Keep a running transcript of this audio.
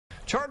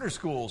Charter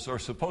schools are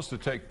supposed to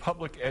take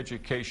public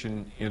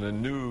education in a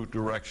new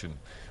direction,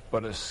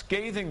 but a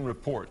scathing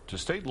report to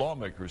state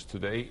lawmakers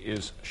today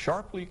is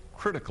sharply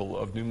critical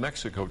of New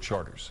Mexico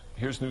charters.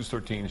 Here's News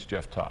 13's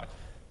Jeff Todd.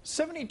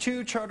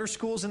 72 charter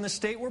schools in the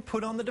state were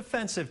put on the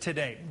defensive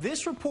today.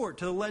 This report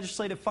to the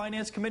Legislative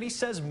Finance Committee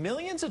says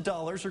millions of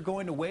dollars are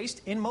going to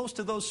waste in most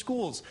of those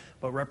schools.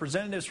 But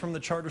representatives from the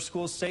charter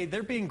schools say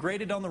they're being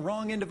graded on the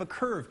wrong end of a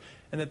curve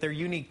and that their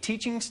unique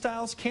teaching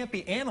styles can't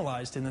be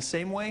analyzed in the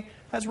same way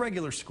as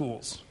regular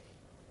schools.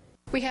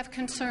 We have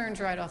concerns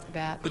right off the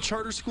bat. The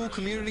charter school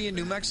community in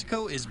New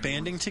Mexico is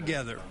banding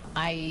together.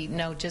 I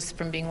know just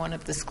from being one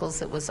of the schools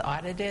that was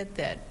audited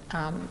that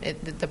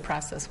the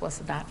process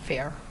was not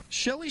fair.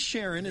 Shelley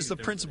Sharon is the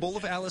principal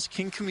of Alice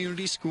King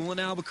Community School in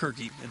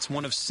Albuquerque. It's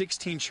one of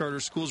 16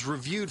 charter schools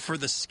reviewed for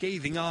the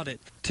scathing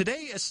audit.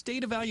 Today, a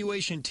state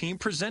evaluation team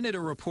presented a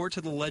report to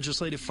the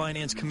Legislative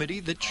Finance Committee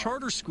that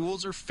charter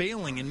schools are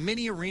failing in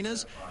many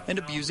arenas and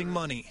abusing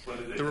money.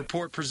 The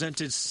report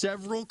presented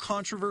several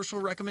controversial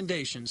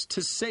recommendations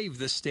to save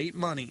the state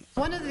money.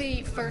 One of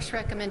the first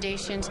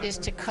recommendations is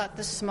to cut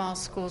the small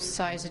school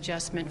size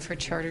adjustment for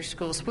charter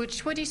schools,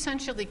 which would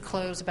essentially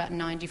close about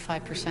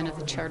 95% of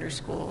the charter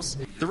schools.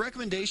 The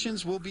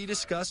recommendations will be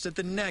discussed at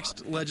the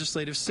next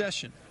legislative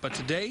session. But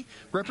today,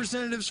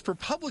 representatives for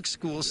public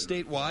schools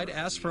statewide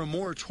asked for a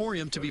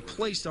moratorium to be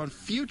placed on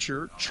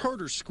future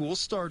charter school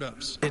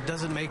startups. It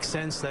doesn't make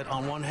sense that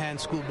on one hand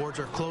school boards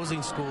are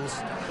closing schools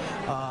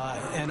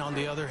and on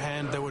the other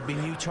hand there would be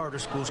new charter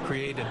schools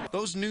created.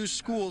 Those new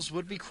schools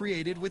would be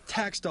created with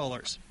tax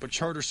dollars, but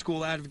charter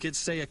school advocates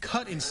say a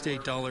cut in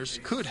state dollars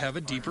could have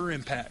a deeper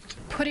impact.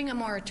 Putting a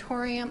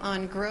moratorium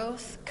on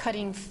growth,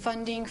 cutting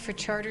funding for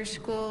charter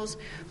schools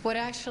would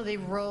actually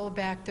roll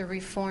back the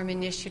reform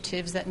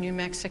initiatives that New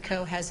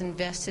Mexico has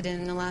invested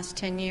in the last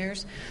 10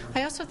 years.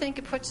 I also think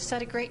it puts us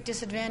at a great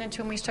disadvantage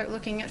when we start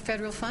looking at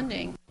federal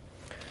funding.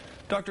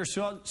 Dr.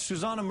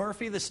 Susanna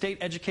Murphy, the state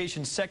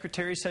education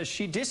secretary, says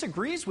she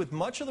disagrees with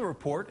much of the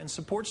report and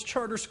supports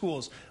charter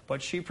schools,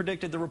 but she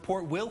predicted the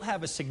report will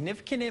have a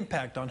significant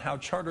impact on how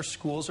charter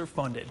schools are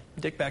funded.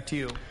 Dick, back to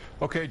you.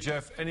 Okay,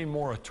 Jeff, any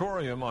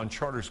moratorium on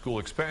charter school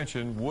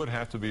expansion would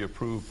have to be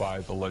approved by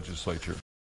the legislature.